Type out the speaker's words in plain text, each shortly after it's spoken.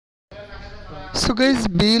So guys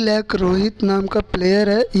LaC Rohit नाम का player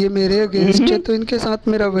है, ये मेरे अगेंस्ट है, तो इनके साथ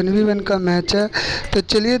मेरा 1v1 का मैच है। तो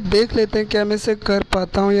चलिए देख लेते हैं क्या मैं इसे कर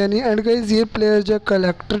पाता हूँ या नहीं। एंड गाइस ये प्लेयर जो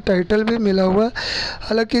कलेक्टर टाइटल भी मिला हुआ है।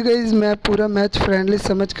 हालांकि गाइस मैं पूरा मैच फ्रेंडली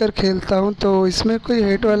समझकर खेलता हूँ, तो इसमें कोई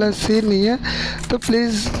हेट वाला सीन नहीं है। तो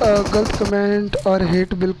प्लीज़ गलत कमेंट और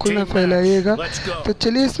हेट बिल्कुल ना फैलाइएगा। तो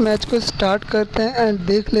चलिए इस मैच को स्टार्ट करते हैं एंड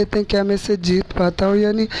देख लेते हैं क्या मैं इसे जीत पाता हूँ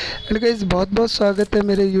या नहीं। एंड गाइस बहुत बहुत स्वागत है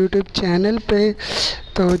मेरे यूट्यूब चैनल पे।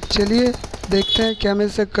 तो चलिए देखते हैं क्या मैं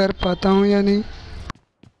इसे कर पाता हूँ या नहीं।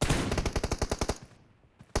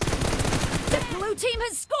 The blue team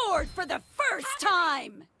has scored for the first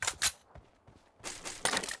time.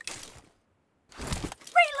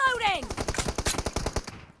 Reloading.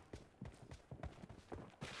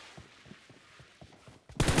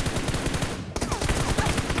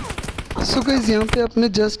 So guys यहाँ पे आपने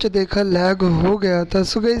जस्ट देखा लैग हो गया था।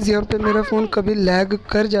 सो गाइस यहाँ पे मेरा फ़ोन कभी लैग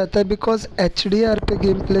कर जाता है बिकॉज HDR पे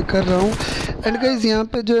गेम प्ले कर रहा हूँ। एंड गाइस यहाँ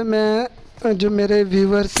पे जो है मैं जो मेरे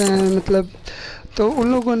व्यूवर्स हैं मतलब तो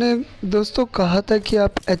उन लोगों ने दोस्तों कहा था कि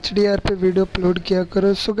आप HDR पे वीडियो अपलोड किया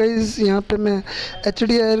करो। सो गाइस यहाँ पे मैं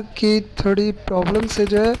HDR की थोड़ी प्रॉब्लम से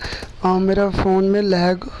जो है मेरा फ़ोन में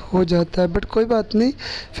लैग हो जाता है, बट कोई बात नहीं।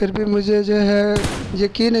 फिर भी मुझे जो है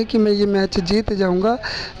यकीन है कि मैं ये मैच जीत जाऊंगा।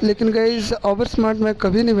 लेकिन गाइस ओवर स्मार्ट मैं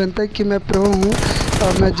कभी नहीं बनता कि मैं प्रो हूँ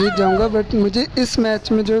और मैं जीत जाऊंगा, बट मुझे इस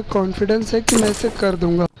मैच में जो कॉन्फिडेंस है कि मैं इसे कर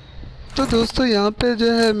दूंगा। तो दोस्तों यहाँ पे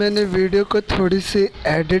जो है मैंने वीडियो को थोड़ी सी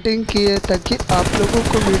एडिटिंग की है ताकि आप लोगों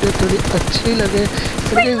को वीडियो थोड़ी अच्छी लगे।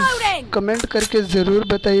 कमेंट करके ज़रूर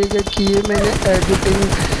बताइएगा कि ये मैंने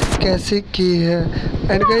एडिटिंग कैसे की है।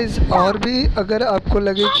 एंड गाइज और भी अगर आपको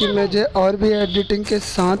लगे कि मुझे और भी एडिटिंग के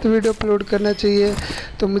साथ वीडियो अपलोड करना चाहिए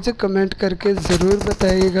तो मुझे कमेंट करके ज़रूर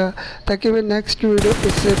बताइएगा ताकि मैं नेक्स्ट वीडियो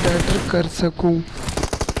इससे बेटर कर सकूं।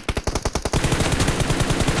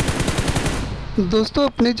 दोस्तों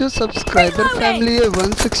अपनी जो सब्सक्राइबर फैमिली है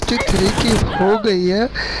 163 की हो गई है।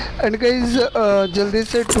 एंड गाइज जल्दी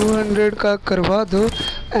से 200 का करवा दो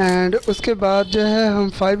एंड उसके बाद जो है हम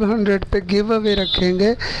 500 पे गिव अवे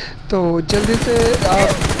रखेंगे। तो जल्दी से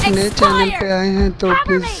आप नए चैनल पे आए हैं तो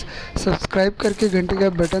प्लीज़ सब्सक्राइब करके घंटे का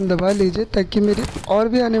बटन दबा लीजिए ताकि मेरी और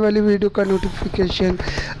भी आने वाली वीडियो का नोटिफिकेशन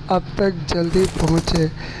आप तक जल्दी पहुँचे।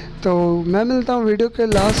 तो मैं मिलता हूँ वीडियो के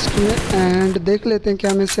लास्ट में एंड देख लेते हैं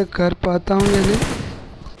क्या मैं इसे कर पाता हूँ या नहीं।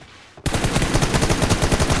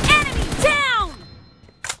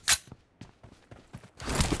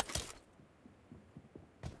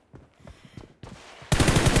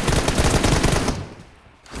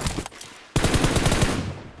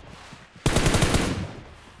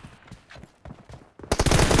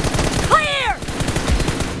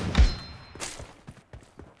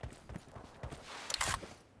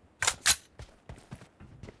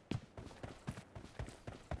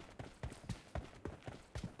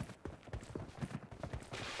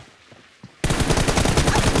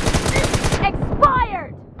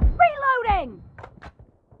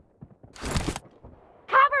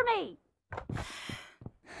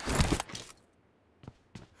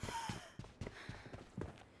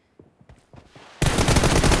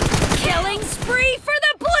 Killing spree for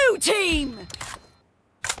the blue team!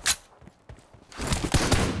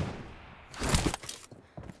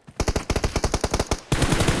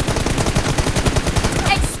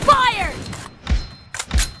 Expired!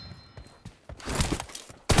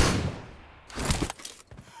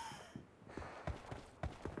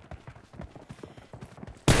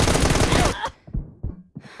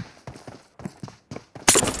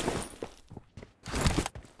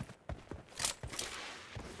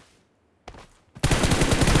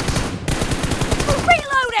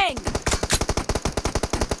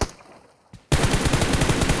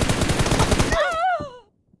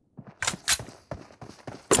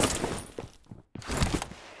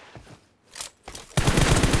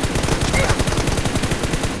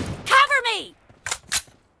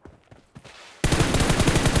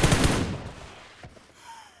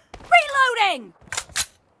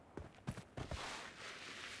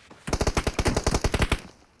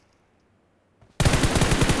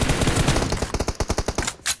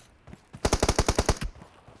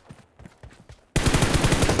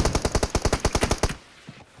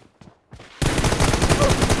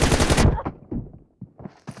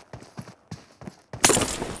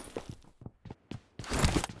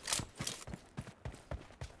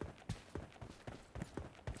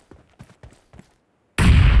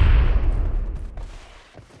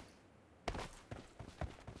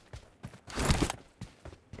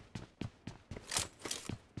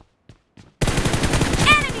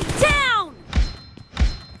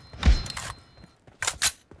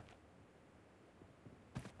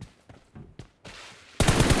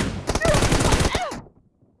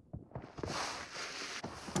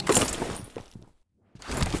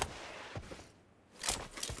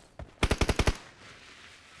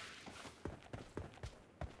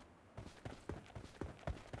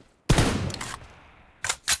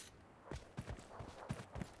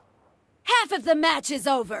 Half of the match is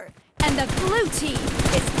over, and the blue team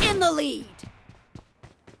is in the lead.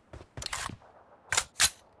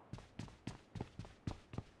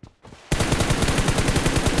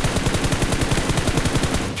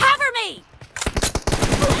 Cover me!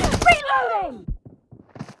 Reloading!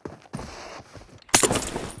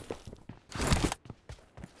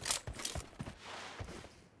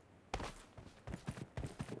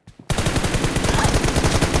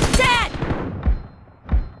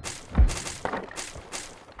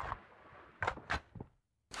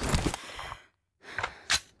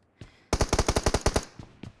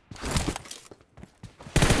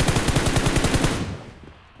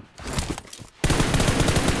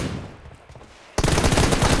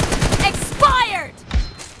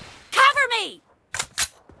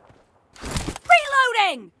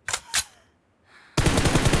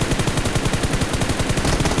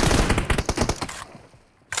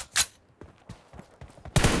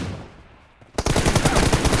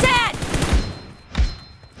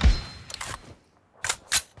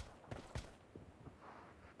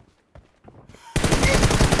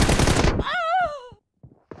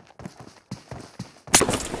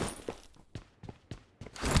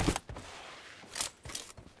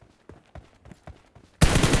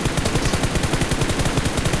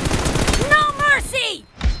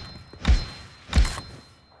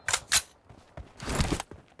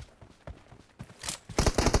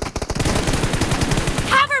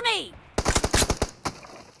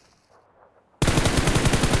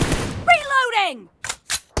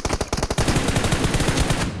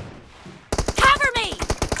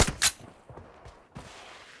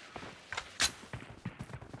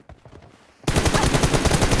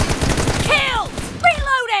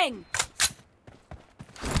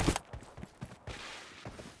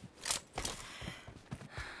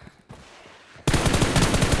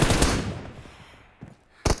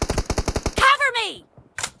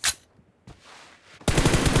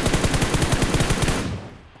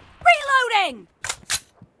 Reloading!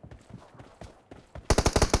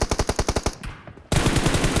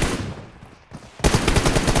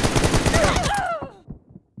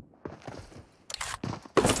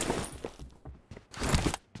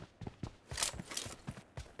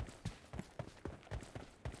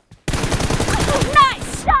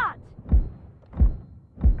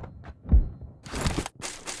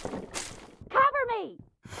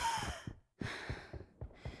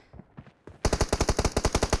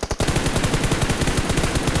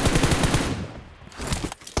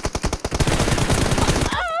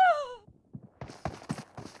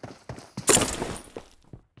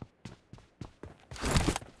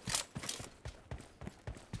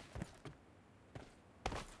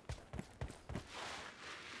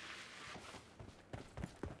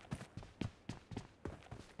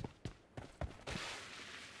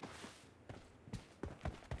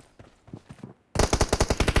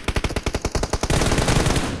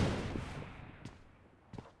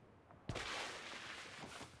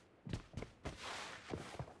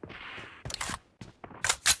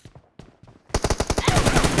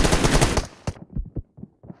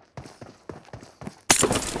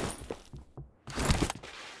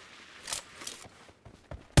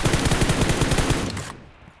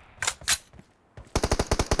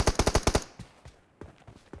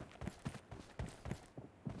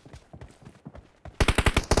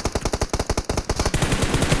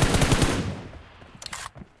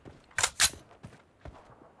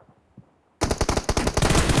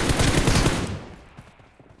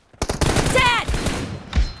 Dead!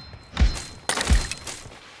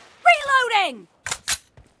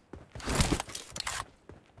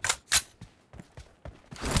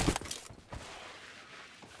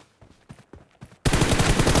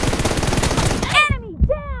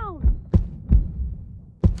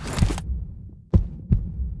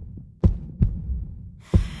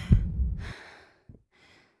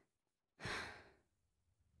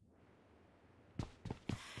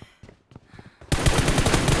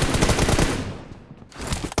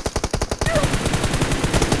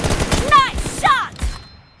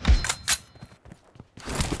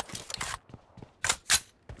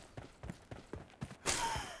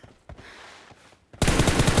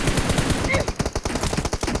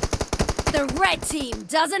 The red team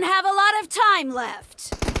doesn't have a lot of time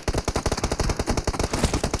left.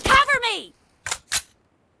 Cover me!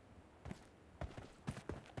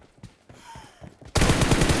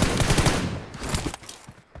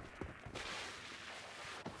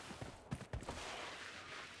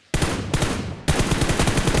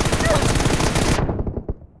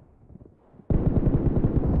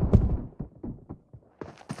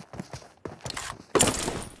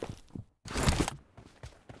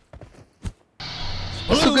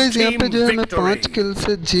 Guys यहाँ पे जो है मैं 5 किल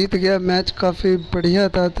से जीत गया। Match काफ़ी बढ़िया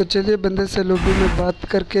था। तो चलिए बंदे से लॉबी में बात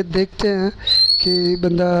करके देखते हैं कि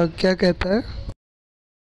बंदा क्या कहता है।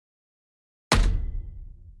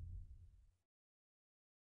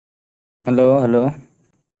 Hello hello.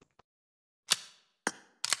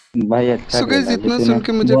 भाई अच्छा सो गाइस खेला इतना लेकिन सुन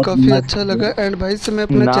के मुझे बहुत काफ़ी अच्छा मस्त। लगा। एंड भाई से मैं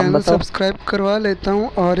अपना नाम चैनल बताओ। सब्सक्राइब करवा लेता हूँ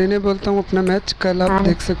और इन्हें बोलता हूँ अपना मैच कल आप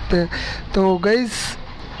देख सकते हैं। तो गाइस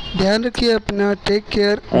ध्यान रखिए अपना, take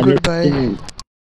care, good Alex bye.